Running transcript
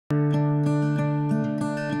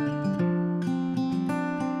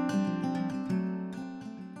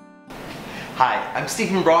Hi, I'm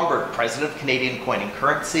Stephen Bromberg, President of Canadian Coin and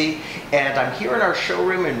Currency, and I'm here in our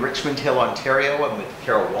showroom in Richmond Hill, Ontario. I'm with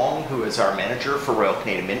Carol Wong, who is our manager for Royal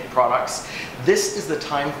Canadian Mint products. This is the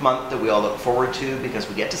time of month that we all look forward to because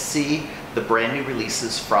we get to see the brand new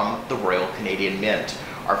releases from the Royal Canadian Mint.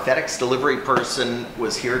 Our FedEx delivery person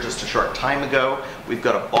was here just a short time ago. We've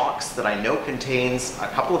got a box that I know contains a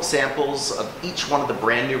couple of samples of each one of the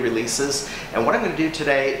brand new releases. And what I'm going to do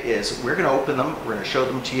today is we're going to open them, we're going to show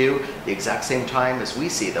them to you the exact same time as we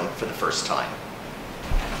see them for the first time.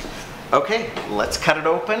 Okay, let's cut it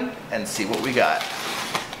open and see what we got.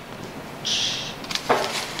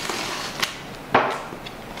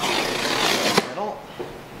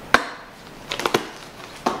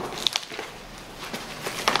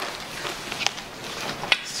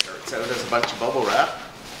 Out as a bunch of bubble wrap,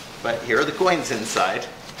 but here are the coins inside,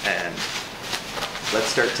 and let's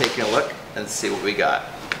start taking a look and see what we got.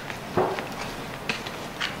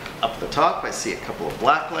 Up the top I see a couple of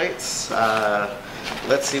black lights.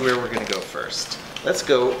 Let's see where we're going to go first. Let's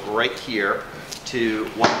go right here to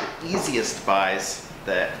one of the easiest buys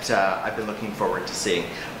that I've been looking forward to seeing.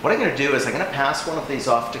 What I'm going to do is I'm going to pass one of these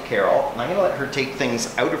off to Carol, and I'm going to let her take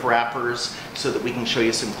things out of wrappers so that we can show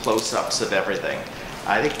you some close-ups of everything.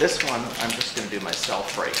 I think this one I'm just going to do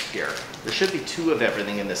myself right here. There should be two of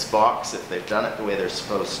everything in this box if they've done it the way they're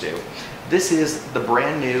supposed to. This is the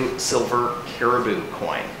brand new silver caribou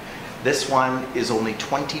coin. This one is only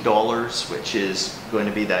 $20, which is going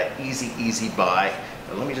to be that easy buy.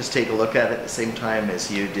 But let me just take a look at it at the same time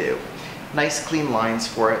as you do. Nice clean lines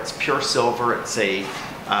for it. It's pure silver. It's a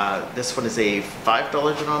this one is a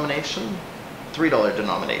 $5 denomination, $3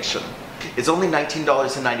 denomination. It's only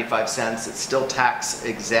 $19.95. It's still tax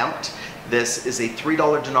exempt. This is a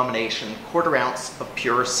 $3 denomination, quarter ounce of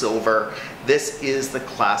pure silver. This is the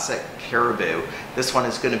classic caribou. This one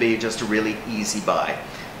is going to be just a really easy buy.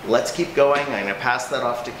 Let's keep going. I'm going to pass that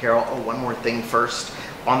off to Carol. Oh, one more thing first.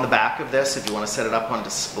 On the back of this, if you want to set it up on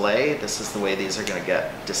display, this is the way these are going to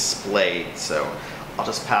get displayed. So I'll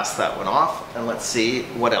just pass that one off, and let's see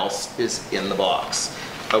what else is in the box.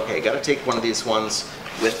 Okay, got to take one of these ones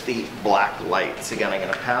with the black lights. Again, I'm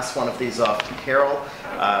going to pass one of these off to Carol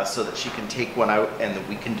so that she can take one out and that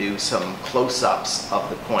we can do some close-ups of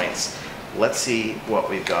the coins. Let's see what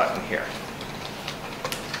we've got in here.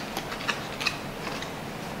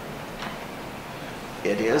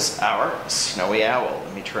 It is our Snowy Owl.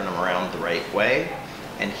 Let me turn them around the right way.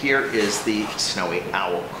 And here is the Snowy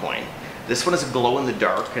Owl coin. This one is a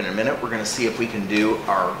glow-in-the-dark. In a minute, we're going to see if we can do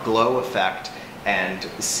our glow effect and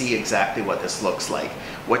see exactly what this looks like.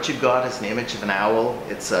 What you've got is an image of an owl.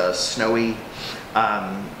 It's a snowy,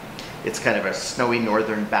 it's kind of a snowy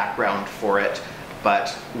northern background for it. But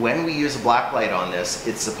when we use a black light on this,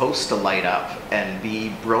 it's supposed to light up and be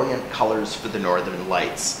brilliant colors for the northern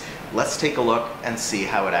lights. Let's take a look and see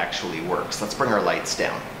how it actually works. Let's bring our lights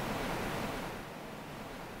down.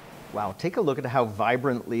 Wow, take a look at how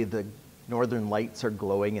vibrantly the northern lights are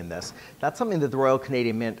glowing in this. That's something that the Royal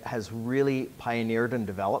Canadian Mint has really pioneered and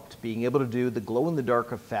developed, being able to do the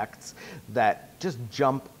glow-in-the-dark effects that just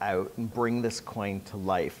jump out and bring this coin to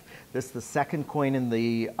life. This is the second coin in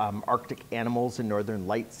the Arctic Animals and Northern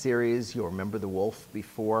Lights series. You'll remember the wolf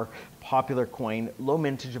before. Popular coin, low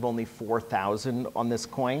mintage of only 4,000 on this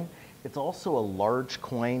coin. It's also a large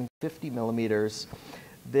coin, 50 millimeters.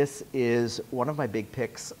 This is one of my big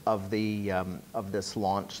picks of this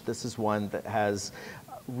launch. This is one that has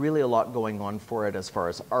really a lot going on for it as far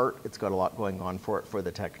as art. It's got a lot going on for it for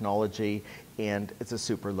the technology, and it's a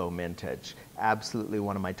super low mintage. Absolutely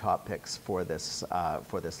one of my top picks for this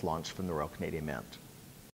launch from the Royal Canadian Mint.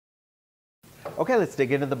 Okay, let's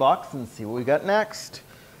dig into the box and see what we got next.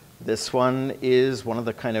 This one is one of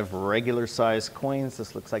the kind of regular size coins.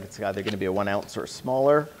 This looks like it's either going to be a 1 ounce or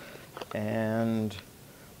smaller, and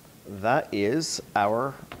that is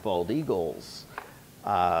our bald eagles.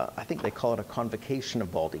 I think they call it a convocation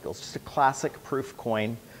of bald eagles. Just a classic proof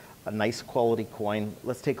coin, a nice quality coin.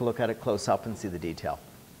 Let's take a look at it close up and see the detail.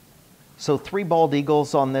 So 3 bald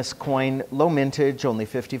eagles on this coin, low mintage, only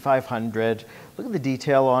 5,500. Look at the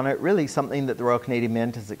detail on it, really something that the Royal Canadian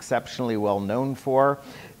Mint is exceptionally well known for.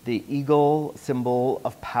 The eagle, symbol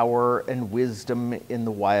of power and wisdom in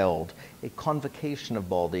the wild. A convocation of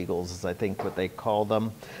bald eagles is, I think, what they call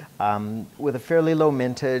them. With a fairly low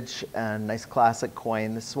mintage and nice classic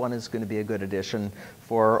coin, this one is going to be a good addition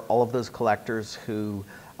for all of those collectors who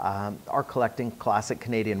are collecting classic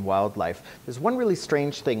Canadian wildlife. There's one really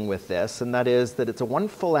strange thing with this, and that is that it's a 1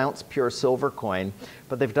 full ounce pure silver coin,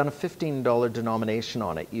 but they've done a $15 denomination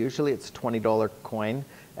on it. Usually it's a $20 coin,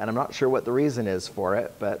 and I'm not sure what the reason is for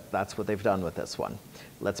it, but that's what they've done with this one.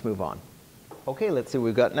 Let's move on. Okay, let's see what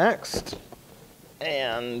we've got next.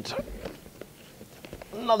 And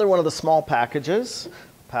another one of the small packages.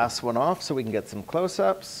 Pass one off so we can get some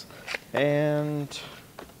close-ups. And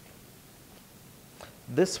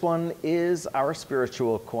this one is our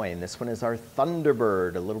spiritual coin. This one is our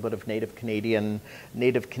Thunderbird, a little bit of native Canadiana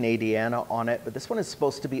on it, but this one is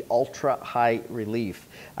supposed to be ultra high relief.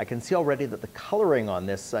 I can see already that the coloring on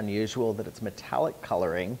this is unusual, that it's metallic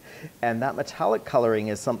coloring, and that metallic coloring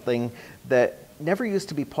is something that never used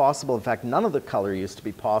to be possible. In fact, none of the color used to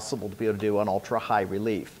be possible to be able to do on ultra high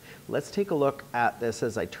relief. Let's take a look at this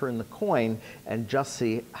as I turn the coin and just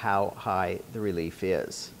see how high the relief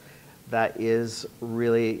is. That is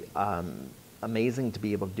really amazing to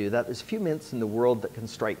be able to do that. There's a few mints in the world that can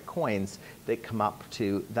strike coins that come up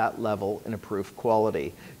to that level in a proof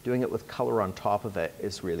quality. Doing it with color on top of it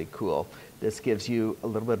is really cool. This gives you a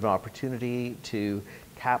little bit of an opportunity to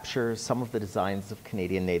capture some of the designs of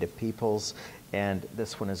Canadian native peoples, and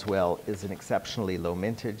this one as well is an exceptionally low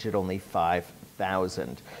mintage at only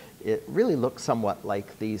 5,000. It really looks somewhat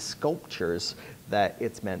like the sculptures that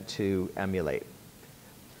it's meant to emulate.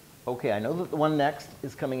 Okay, I know that the one next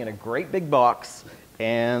is coming in a great big box,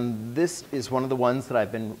 and this is one of the ones that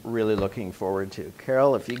I've been really looking forward to.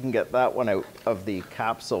 Carol, if you can get that one out of the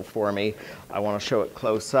capsule for me, I want to show it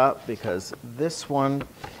close up, because this one,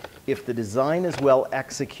 if the design is well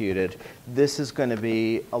executed, this is going to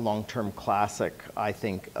be a long-term classic, I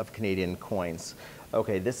think, of Canadian coins.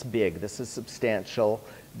 Okay, this big, this is substantial.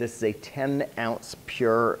 This is a 10-ounce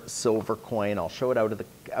pure silver coin. I'll show it out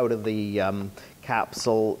of the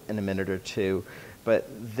capsule in a minute or two. But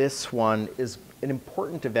this one is an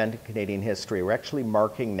important event in Canadian history. We're actually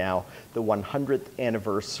marking now the 100th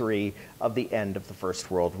anniversary of the end of the First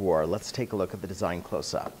World War. Let's take a look at the design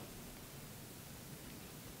close up.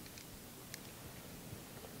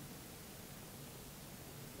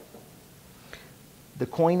 The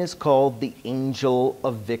coin is called the Angel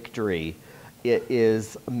of Victory. It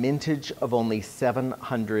is a mintage of only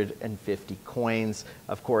 750 coins.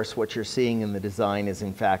 Of course, what you're seeing in the design is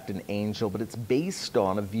in fact an angel, but it's based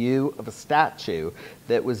on a view of a statue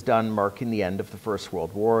that was done marking the end of the First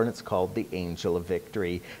World War, and it's called the Angel of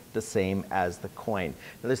Victory, the same as the coin.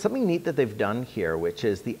 Now, there's something neat that they've done here, which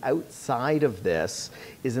is the outside of this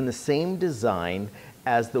is in the same design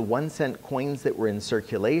as the 1-cent coins that were in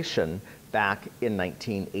circulation back in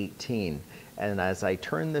 1918. And as I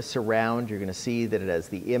turn this around, you're going to see that it has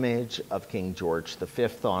the image of King George V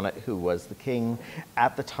on it, who was the king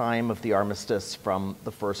at the time of the armistice from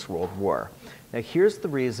the First World War. Now, here's the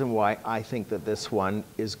reason why I think that this one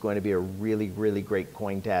is going to be a really, really great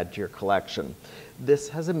coin to add to your collection. This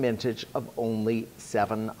has a mintage of only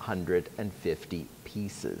 750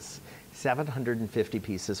 pieces. 750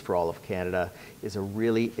 pieces for all of Canada is a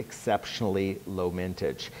really exceptionally low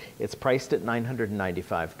mintage. It's priced at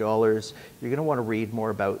 $995. You're going to want to read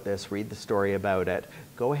more about this, read the story about it.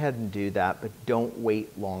 Go ahead and do that, but don't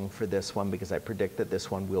wait long for this one, because I predict that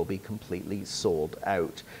this one will be completely sold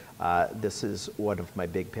out. This is one of my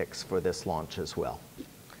big picks for this launch as well.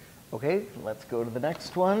 Okay, let's go to the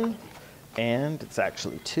next one. And it's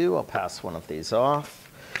actually two. I'll pass one of these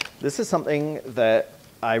off. This is something that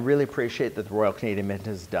I really appreciate that the Royal Canadian Mint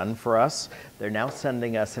has done for us. They're now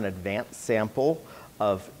sending us an advanced sample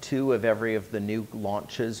of 2 of every of the new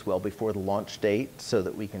launches well before the launch date, so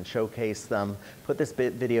that we can showcase them, put this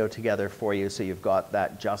video together for you so you've got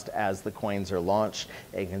that just as the coins are launched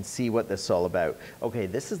and you can see what this is all about. Okay,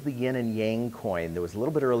 this is the yin and yang coin. There was a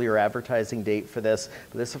little bit earlier advertising date for this,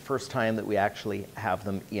 but this is the first time that we actually have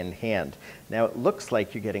them in hand. Now, it looks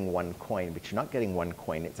like you're getting one coin, but you're not getting one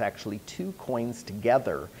coin. It's actually 2 coins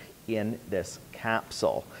together in this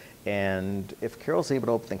capsule. And if Carol's able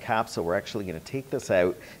to open the capsule, we're actually going to take this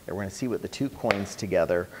out and we're going to see what the 2 coins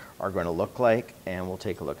together are going to look like, and we'll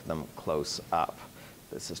take a look at them close up.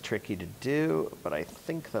 This is tricky to do, but I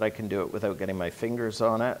think that I can do it without getting my fingers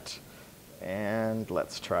on it. And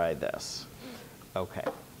let's try this. Okay.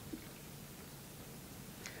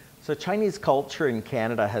 So Chinese culture in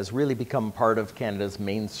Canada has really become part of Canada's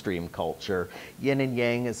mainstream culture. Yin and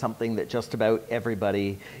yang is something that just about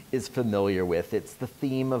everybody is familiar with. It's the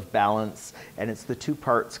theme of balance, and it's the 2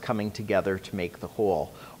 parts coming together to make the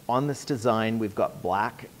whole. On this design, we've got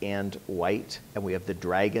black and white, and we have the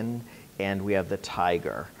dragon, and we have the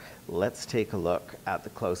tiger. Let's take a look at the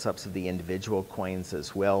close-ups of the individual coins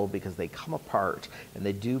as well, because they come apart and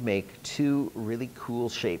they do make 2 really cool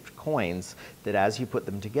shaped coins that, as you put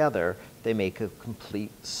them together, they make a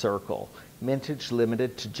complete circle. Mintage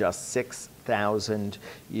limited to just 6,000 1000.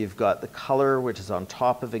 You've got the color, which is on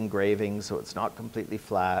top of engraving, so it's not completely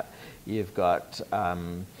flat. You've got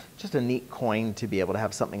just a neat coin to be able to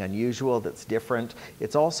have something unusual that's different.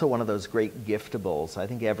 It's also one of those great giftables. I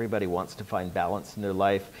think everybody wants to find balance in their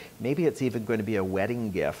life. Maybe it's even going to be a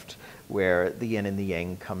wedding gift where the yin and the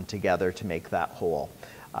yang come together to make that whole.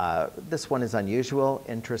 This one is unusual,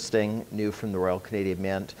 interesting, new from the Royal Canadian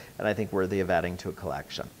Mint, and I think worthy of adding to a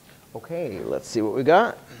collection. Okay, let's see what we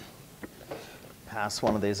got. Pass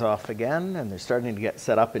one of these off again, and they're starting to get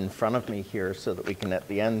set up in front of me here so that we can at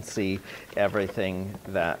the end see everything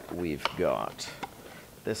that we've got.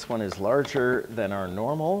 This one is larger than our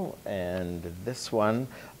normal, and this one,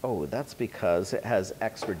 oh, that's because it has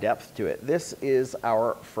extra depth to it. This is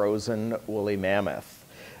our frozen woolly mammoth.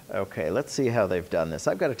 Okay, let's see how they've done this.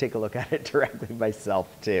 I've got to take a look at it directly myself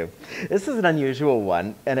too. This is an unusual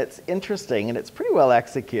one, and it's interesting, and it's pretty well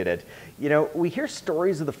executed. You know, we hear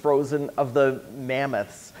stories of the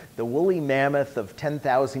mammoths, the woolly mammoth of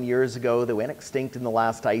 10,000 years ago that went extinct in the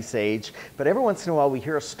last ice age, but every once in a while we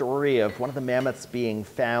hear a story of one of the mammoths being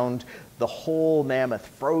found, the whole mammoth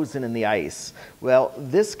frozen in the ice. Well,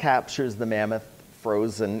 this captures the mammoth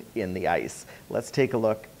frozen in the ice. Let's take a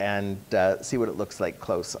look and see what it looks like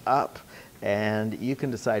close up, and you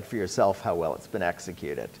can decide for yourself how well it's been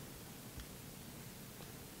executed.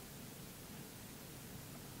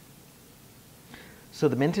 So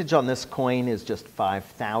the mintage on this coin is just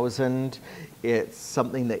 5,000. It's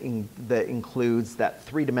something that includes that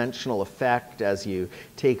three-dimensional effect as you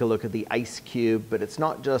take a look at the ice cube, but it's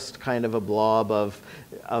not just kind of a blob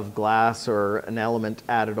of glass or an element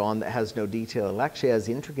added on that has no detail. It actually has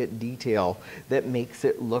intricate detail that makes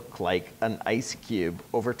it look like an ice cube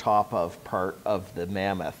over top of part of the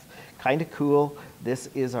mammoth. Kind of cool. This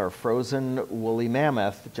is our frozen woolly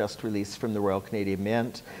mammoth, just released from the Royal Canadian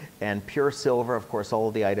Mint, and pure silver. Of course, all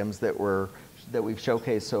of the items that we've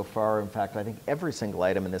showcased so far. In fact, I think every single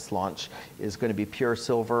item in this launch is going to be pure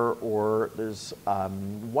silver, or there's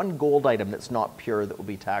one gold item that's not pure that will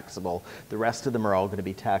be taxable. The rest of them are all going to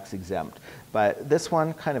be tax exempt. But this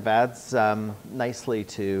one kind of adds nicely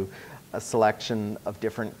to a selection of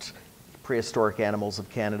different prehistoric animals of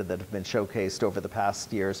Canada that have been showcased over the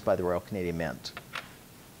past years by the Royal Canadian Mint.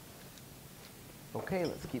 Okay,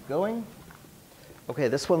 let's keep going. Okay,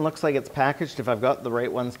 this one looks like it's packaged, if I've got the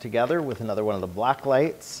right ones together, with another one of the black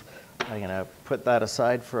lights. I'm going to put that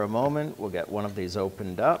aside for a moment. We'll get one of these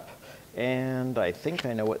opened up. And I think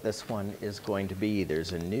I know what this one is going to be.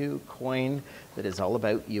 There's a new coin that is all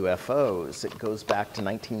about UFOs. It goes back to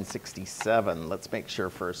 1967. Let's make sure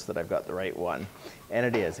first that I've got the right one. And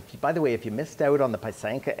it is. By the way, if you missed out on the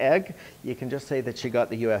Pysanka egg, you can just say that you got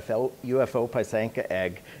the UFO Pysanka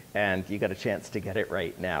egg, and you got a chance to get it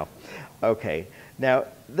right now. Okay. Now,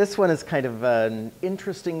 this one is kind of an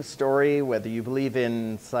interesting story, whether you believe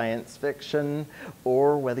in science fiction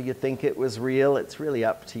or whether you think it was real. It's really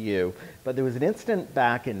up to you. But there was an incident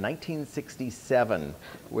back in 1967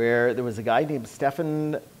 where there was a guy named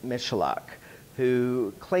Stefan Michalak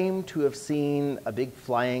who claimed to have seen a big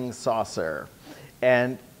flying saucer.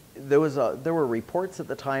 And there were reports at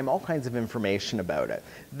the time, all kinds of information about it.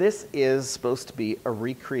 This is supposed to be a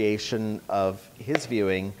recreation of his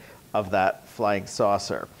viewing of that flying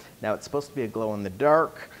saucer. Now, it's supposed to be a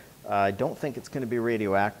glow-in-the-dark. I don't think it's going to be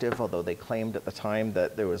radioactive, although they claimed at the time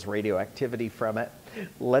that there was radioactivity from it.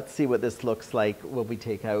 Let's see what this looks like when we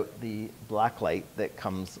take out the black light that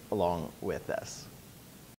comes along with this.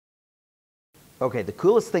 Okay, the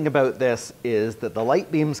coolest thing about this is that the light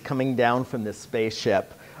beams coming down from this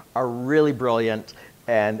spaceship are really brilliant,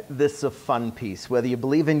 and this is a fun piece. Whether you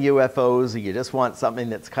believe in UFOs or you just want something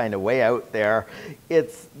that's kind of way out there,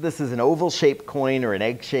 this is an oval-shaped coin or an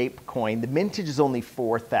egg-shaped coin. The mintage is only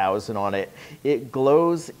 4,000 on it. It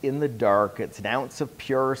glows in the dark. It's an ounce of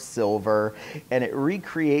pure silver, and it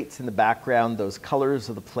recreates in the background those colors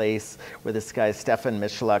of the place where this guy Stefan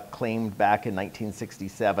Michalak claimed back in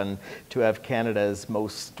 1967 to have Canada's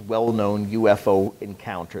most well-known UFO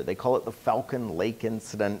encounter. They call it the Falcon Lake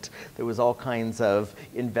incident. There was all kinds of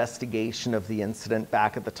investigation of the incident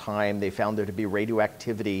back at the time. They found there to be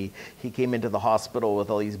radioactivity. He came into the hospital with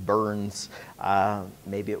all these burns.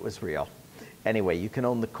 Maybe it was real. Anyway, you can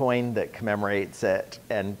own the coin that commemorates it,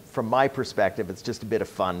 and from my perspective, it's just a bit of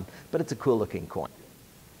fun, but it's a cool looking coin.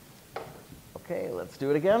 Okay, let's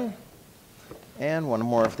do it again. And one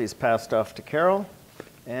more of these passed off to Carol,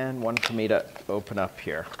 and one for me to open up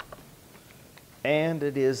here. And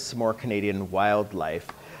it is some more Canadian wildlife.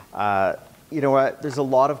 You know what, there's a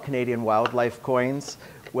lot of Canadian wildlife coins.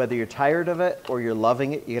 Whether you're tired of it or you're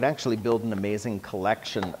loving it, you can actually build an amazing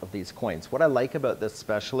collection of these coins. What I like about this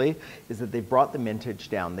especially is that they've brought the mintage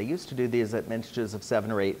down. They used to do these at mintages of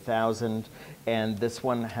 7,000 or 8,000, and this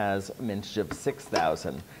one has a mintage of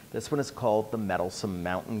 6,000. This one is called the Meddlesome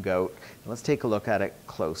Mountain Goat. And let's take a look at it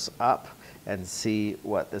close up and see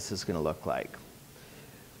what this is going to look like.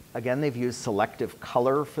 Again, they've used selective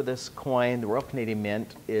color for this coin. The Royal Canadian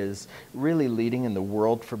Mint is really leading in the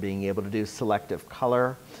world for being able to do selective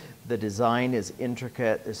color. The design is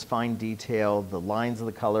intricate, there's fine detail, the lines of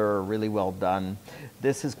the color are really well done.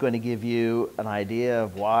 This is going to give you an idea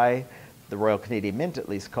of why the Royal Canadian Mint at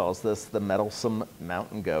least calls this the Meddlesome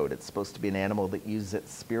Mountain Goat. It's supposed to be an animal that uses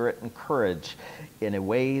its spirit and courage in a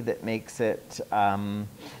way that makes it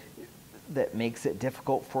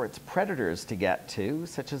difficult for its predators to get to,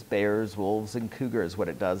 such as bears, wolves, and cougars. What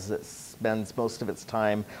it does is it spends most of its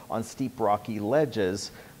time on steep rocky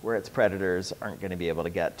ledges where its predators aren't going to be able to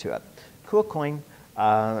get to it. Cool coin,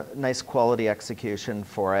 nice quality execution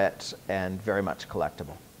for it, and very much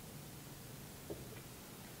collectible.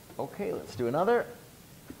 Okay, let's do another.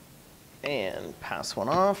 And pass one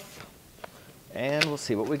off, and we'll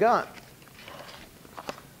see what we got.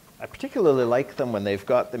 I particularly like them when they've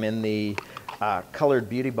got them in the colored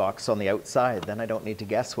beauty box on the outside. Then I don't need to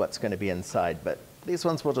guess what's going to be inside, but these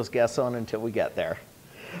ones we'll just guess on until we get there.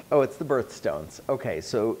 Oh, it's the birthstones. Okay,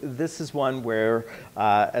 so this is one where,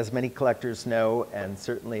 as many collectors know, and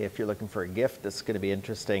certainly if you're looking for a gift, this is going to be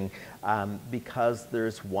interesting because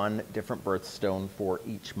there's one different birthstone for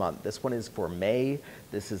each month. This one is for May.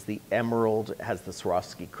 This is the emerald. It has the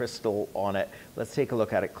Swarovski crystal on it. Let's take a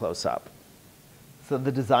look at it close up. So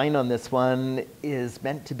the design on this one is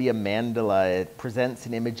meant to be a mandala. It presents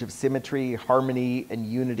an image of symmetry, harmony, and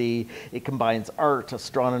unity. It combines art,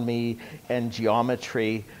 astronomy, and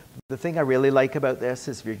geometry. The thing I really like about this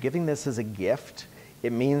is if you're giving this as a gift,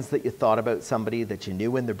 it means that you thought about somebody, that you knew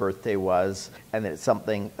when their birthday was, and that it's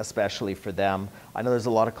something especially for them. I know there's a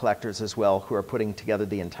lot of collectors as well who are putting together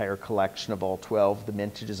the entire collection of all 12. The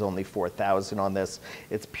mintage is only 4,000 on this.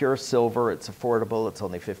 It's pure silver, it's affordable, it's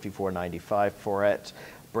only $54.95 for it.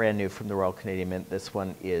 Brand new from the Royal Canadian Mint. This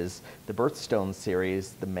one is the Birthstone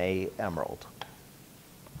series, the May Emerald.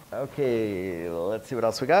 Okay, let's see what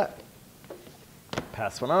else we got.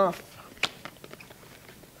 Pass one off.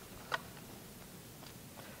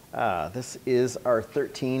 This is our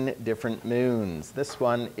 13 different moons. This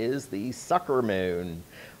one is the sucker moon.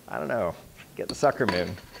 I don't know, get the sucker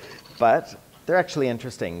moon. But they're actually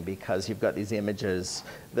interesting because you've got these images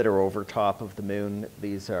that are over top of the moon.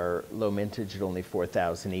 These are low mintage at only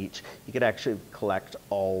 4,000 each. You could actually collect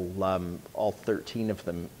all 13 of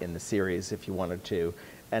them in the series if you wanted to,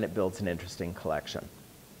 and it builds an interesting collection.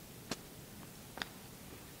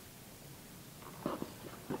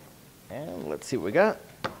 And let's see what we got.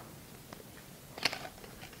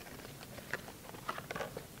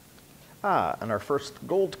 And our first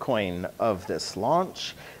gold coin of this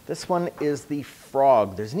launch. This one is the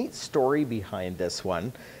frog. There's a neat story behind this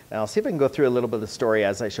one. And I'll see if I can go through a little bit of the story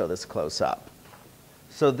as I show this close up.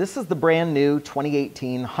 So this is the brand new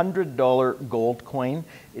 2018 $100 gold coin.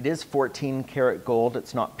 It is 14 karat gold.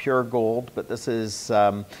 It's not pure gold, but this is,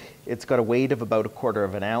 it's got a weight of about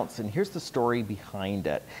 1/4 ounce. And here's the story behind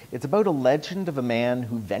it. It's about a legend of a man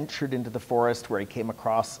who ventured into the forest where he came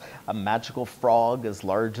across a magical frog as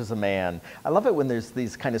large as a man. I love it when there's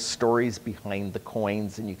these kind of stories behind the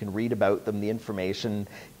coins and you can read about them. The information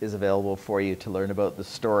is available for you to learn about the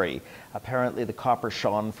story. Apparently the copper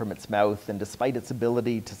shone from its mouth, and despite its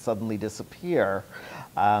ability to suddenly disappear,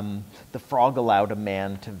 the frog allowed a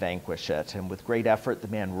man to vanquish it. And with great effort, the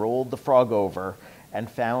man rolled the frog over and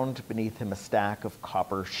found beneath him a stack of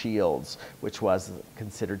copper shields, which was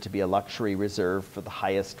considered to be a luxury reserved for the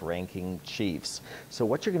highest ranking chiefs. So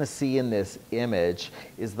what you're going to see in this image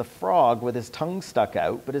is the frog with his tongue stuck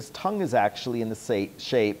out, but his tongue is actually in the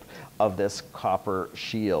shape of this copper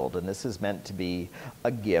shield. And this is meant to be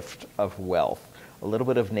a gift of wealth. A little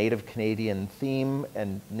bit of Native Canadian theme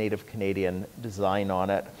and Native Canadian design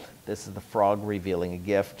on it. This is the frog revealing a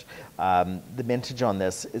gift. The mintage on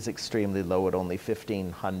this is extremely low at only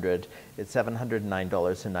 $1,500. It's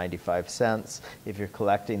 $709.95. If you're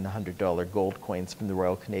collecting the $100 gold coins from the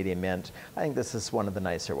Royal Canadian Mint, I think this is one of the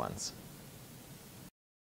nicer ones.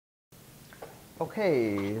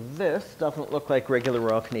 Okay, this doesn't look like regular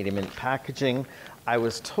Royal Canadian Mint packaging. I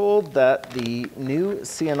was told that the new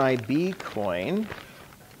CNIB coin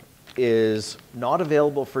is not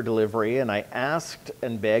available for delivery, and I asked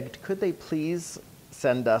and begged, could they please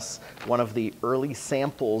send us one of the early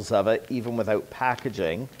samples of it, even without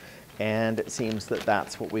packaging? And it seems that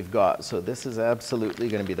that's what we've got. So this is absolutely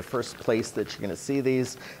going to be the first place that you're going to see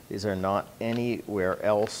these. These are not anywhere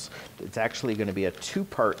else. It's actually going to be a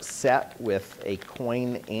two-part set with a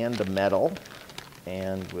coin and a medal.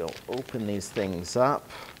 And we'll open these things up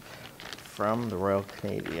from the Royal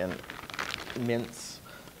Canadian Mint's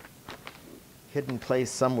hidden place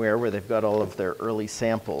somewhere where they've got all of their early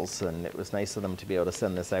samples, and it was nice of them to be able to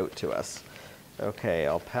send this out to us. Okay,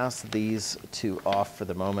 I'll pass these two off for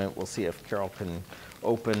the moment. We'll see if Carol can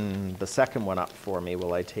open the second one up for me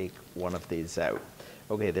while I take one of these out.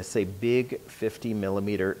 Okay, this is a big 50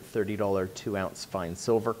 millimeter, $30 2-ounce fine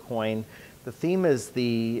silver coin. The theme is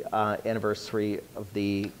the anniversary of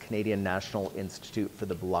the Canadian National Institute for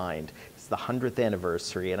the Blind. It's the 100th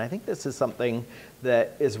anniversary, and I think this is something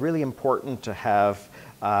that is really important to have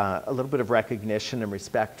a little bit of recognition and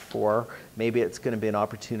respect for. Maybe it's going to be an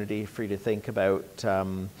opportunity for you to think about,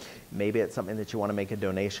 maybe it's something that you want to make a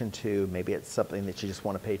donation to, maybe it's something that you just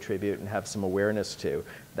want to pay tribute and have some awareness to.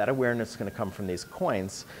 That awareness is going to come from these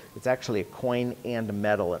coins. It's actually a coin and a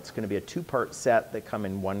medal. It's going to be a two-part set that come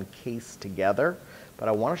in one case together. But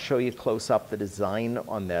I want to show you close up the design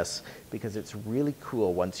on this because it's really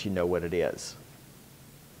cool once you know what it is.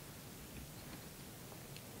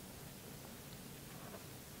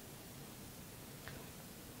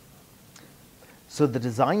 So the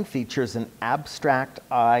design features an abstract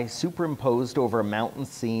eye superimposed over a mountain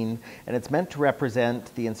scene, and it's meant to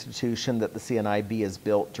represent the institution that the CNIB has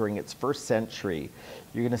built during its first century.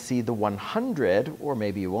 You're going to see the 100, or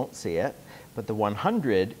maybe you won't see it, but the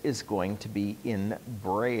 100 is going to be in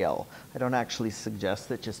Braille. I don't actually suggest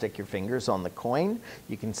that you stick your fingers on the coin.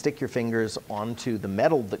 You can stick your fingers onto the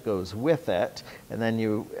metal that goes with it, and then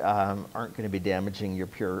you aren't going to be damaging your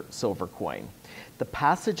pure silver coin. The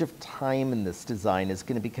passage of time in this design is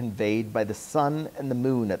going to be conveyed by the sun and the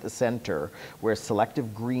moon at the center, where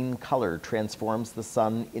selective green color transforms the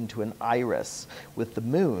sun into an iris, with the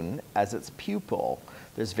moon as its pupil.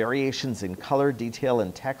 There's variations in color, detail,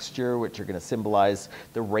 and texture, which are going to symbolize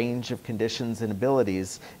the range of conditions and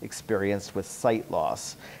abilities experienced with sight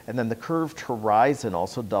loss. And then the curved horizon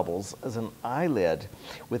also doubles as an eyelid,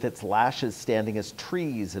 with its lashes standing as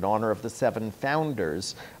trees in honor of the 7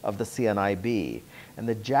 founders of the CNIB, and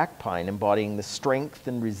the jack pine embodying the strength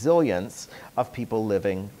and resilience of people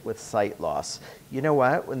living with sight loss. You know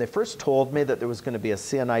what? When they first told me that there was going to be a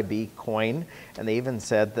CNIB coin, and they even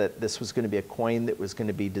said that this was going to be a coin that was going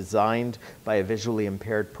to be designed by a visually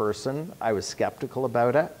impaired person, I was skeptical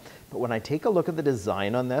about it. But when I take a look at the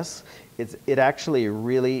design on this, it actually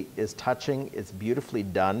really is touching. It's beautifully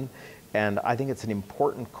done, and I think it's an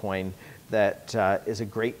important coin that is a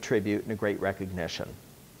great tribute and a great recognition.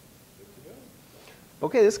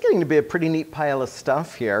 Okay, this is getting to be a pretty neat pile of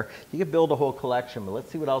stuff here. You could build a whole collection, but let's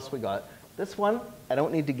see what else we got. This one, I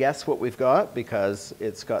don't need to guess what we've got because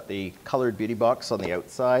it's got the colored beauty box on the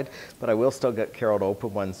outside, but I will still get Carol to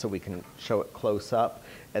open one so we can show it close up.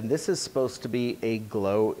 And this is supposed to be a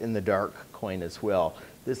glow-in-the-dark coin as well.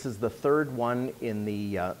 This is the 3rd one in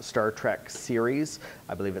the Star Trek series.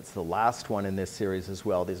 I believe it's the last one in this series as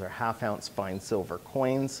well. These are half-ounce fine silver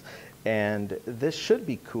coins. And this should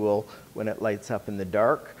be cool when it lights up in the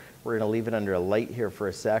dark. We're going to leave it under a light here for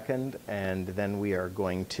a second, and then we are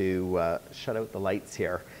going to shut out the lights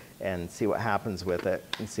here and see what happens with it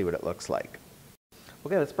and see what it looks like.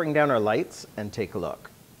 Okay, let's bring down our lights and take a look.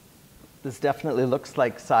 This definitely looks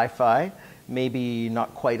like sci-fi. Maybe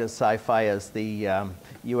not quite as sci-fi as the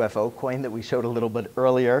UFO coin that we showed a little bit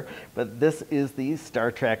earlier, but this is the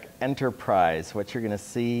Star Trek Enterprise. What you're going to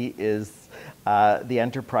see is the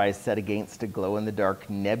Enterprise set against a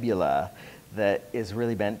glow-in-the-dark nebula that is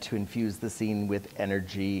really meant to infuse the scene with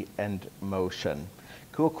energy and motion.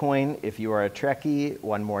 Cool coin if you are a Trekkie,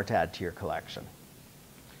 one more to add to your collection.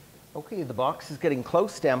 Okay, the box is getting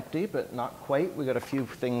close to empty, but not quite. We got a few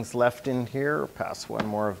things left in here. Pass one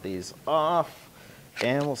more of these off,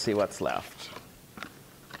 and we'll see what's left.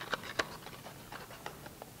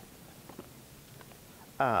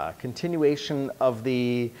 Continuation of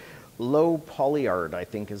the low poly art, I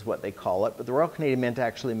think is what they call it, but the Royal Canadian Mint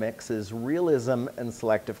actually mixes realism and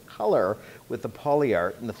selective color with the poly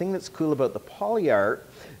art. And the thing that's cool about the poly art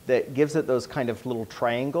that gives it those kind of little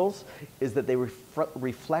triangles is that they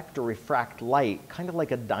reflect or refract light, kind of like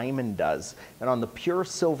a diamond does. And on the pure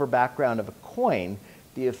silver background of a coin,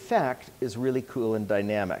 the effect is really cool and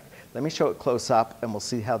dynamic. Let me show it close up and we'll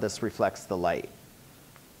see how this reflects the light.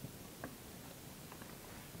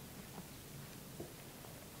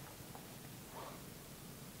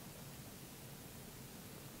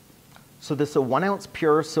 So this is a 1 ounce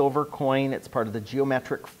pure silver coin. It's part of the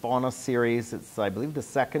Geometric Fauna series. It's, I believe, the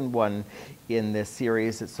second one in this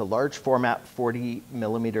series. It's a large format, 40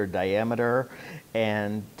 millimeter diameter.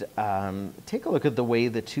 And take a look at the way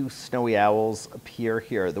the two snowy owls appear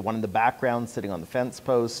here. The one in the background sitting on the fence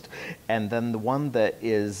post, and then the one that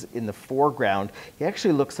is in the foreground. He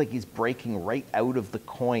actually looks like he's breaking right out of the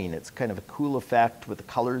coin. It's kind of a cool effect with the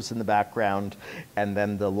colors in the background, and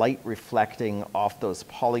then the light reflecting off those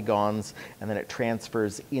polygons, and then it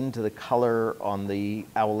transfers into the color on the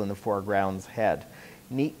owl in the foreground's head.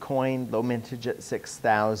 Neat coin, low mintage at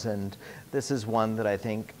 6,000. This is one that I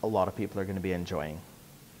think a lot of people are going to be enjoying.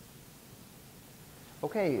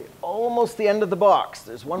 Okay, almost the end of the box.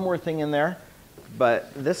 There's one more thing in there,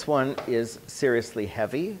 but this one is seriously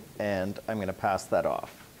heavy, and I'm going to pass that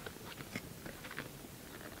off.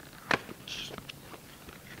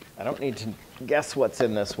 I don't need to guess what's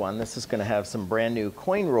in this one. This is going to have some brand new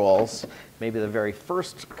coin rolls, maybe the very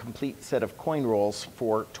first complete set of coin rolls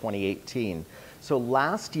for 2018. So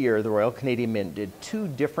last year, the Royal Canadian Mint did two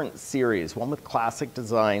different series, one with classic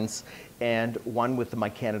designs and one with the My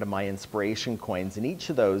Canada, My Inspiration coins, and each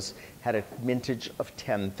of those had a mintage of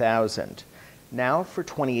 10,000. Now for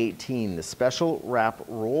 2018, the special wrap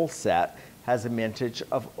roll set has a mintage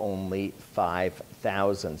of only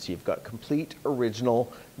 5,000. So you've got complete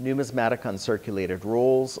original numismatic uncirculated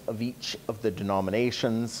rolls of each of the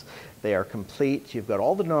denominations. They are complete. You've got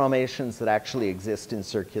all the denominations that actually exist in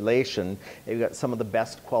circulation. You've got some of the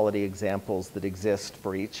best quality examples that exist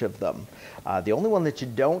for each of them. The only one that you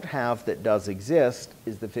don't have that does exist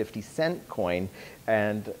is the 50-cent coin,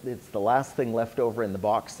 and it's the last thing left over in the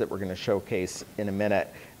box that we're going to showcase in a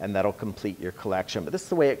minute, and that'll complete your collection. But this is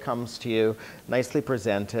the way it comes to you, nicely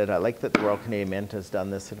presented. I like that the Royal Canadian Mint has done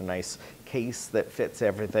this in a nice case that fits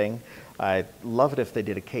everything. I'd love it if they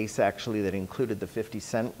did a case actually that included the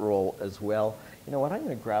 50-cent roll as well. You know what, I'm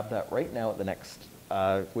going to grab that right now at the next,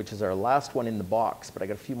 which is our last one in the box, but I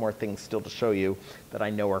got a few more things still to show you that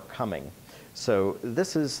I know are coming. So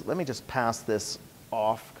this is, let me just pass this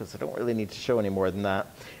off because I don't really need to show any more than that.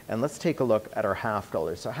 And let's take a look at our half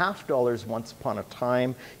dollars. So half dollars, once upon a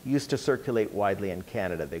time, used to circulate widely in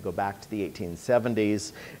Canada. They go back to the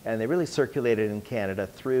 1870s, and they really circulated in Canada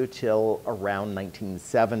through till around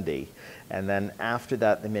 1970. And then after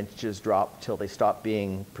that, the mintages dropped till they stopped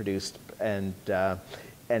being produced and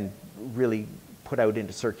really put out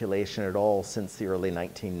into circulation at all since the early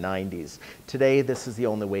 1990s. Today, this is the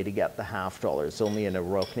only way to get the half dollars, only in a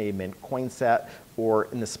Royal Canadian Mint coin set or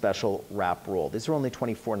in the special wrap roll. These are only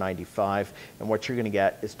 $24.95, and what you're going to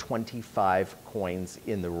get is 25 coins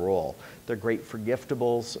in the roll. They're great for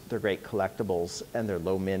giftables, they're great collectibles, and they're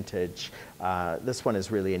low mintage. This one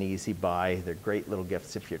is really an easy buy. They're great little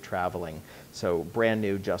gifts if you're traveling. So brand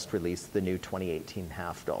new, just released, the new 2018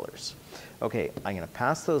 half dollars. Okay, I'm going to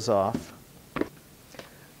pass those off.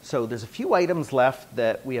 So there's a few items left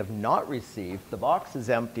that we have not received. The box is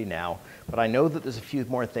empty now, but I know that there's a few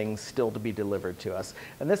more things still to be delivered to us.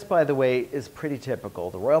 And this, by the way, is pretty typical.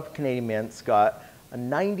 The Royal Canadian Mint's got a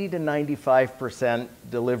 90 to 95%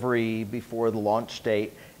 delivery before the launch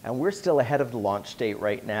date, and we're still ahead of the launch date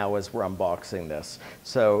right now as we're unboxing this.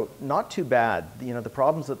 So not too bad. You know, the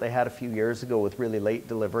problems that they had a few years ago with really late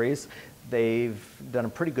deliveries, they've done a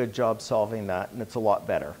pretty good job solving that, and it's a lot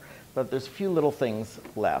better. But there's a few little things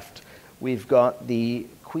left. We've got the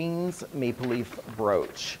Queen's Maple Leaf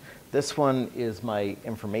brooch. This one is my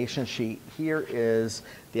information sheet. Here is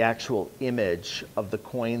the actual image of the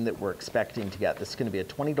coin that we're expecting to get. This is going to be a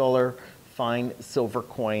 $20 fine silver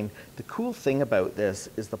coin. The cool thing about this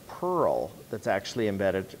is the pearl that's actually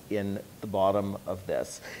embedded in the bottom of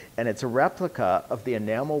this. And it's a replica of the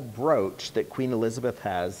enamel brooch that Queen Elizabeth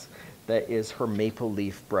has that is her maple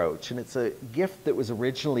leaf brooch. And it's a gift that was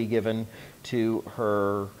originally given to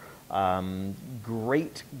her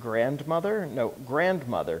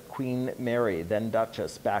grandmother, Queen Mary, then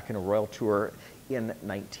Duchess, back in a royal tour in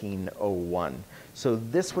 1901. So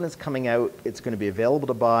this one is coming out. It's going to be available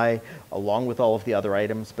to buy along with all of the other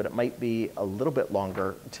items, but it might be a little bit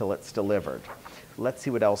longer until it's delivered. Let's see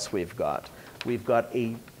what else we've got. We've got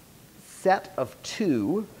a set of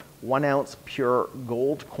two 1 ounce pure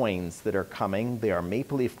gold coins that are coming. They are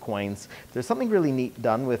maple leaf coins. There's something really neat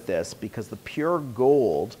done with this because the pure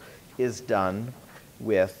gold is done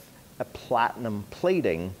with a platinum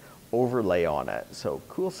plating overlay on it. So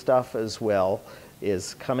cool stuff as well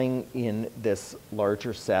is coming in this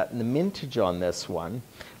larger set. And the mintage on this one,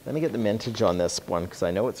 let me get the mintage on this one because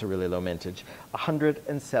I know it's a really low mintage,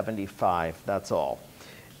 175, that's all.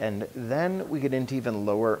 And then we get into even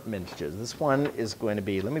lower mintages. This one is going to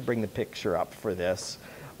be, let me bring the picture up for this.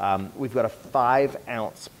 We've got a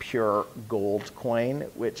 5-ounce pure gold coin,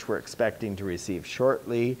 which we're expecting to receive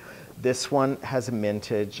shortly. This one has a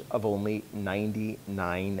mintage of only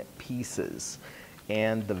 99 pieces.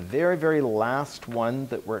 And the very, very last one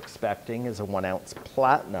that we're expecting is a 1-ounce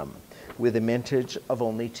platinum with a mintage of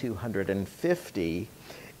only 250.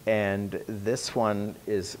 And this one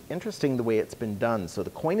is interesting the way it's been done. So the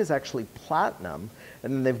coin is actually platinum,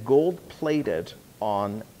 and then they've gold plated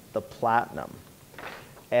on the platinum.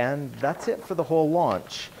 And that's it for the whole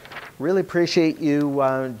launch. Really appreciate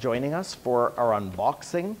you joining us for our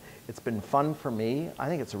unboxing. It's been fun for me. I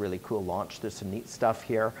think it's a really cool launch. There's some neat stuff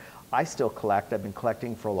here. I still collect. I've been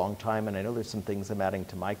collecting for a long time, and I know there's some things I'm adding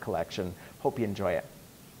to my collection. Hope you enjoy it.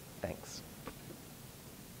 Thanks.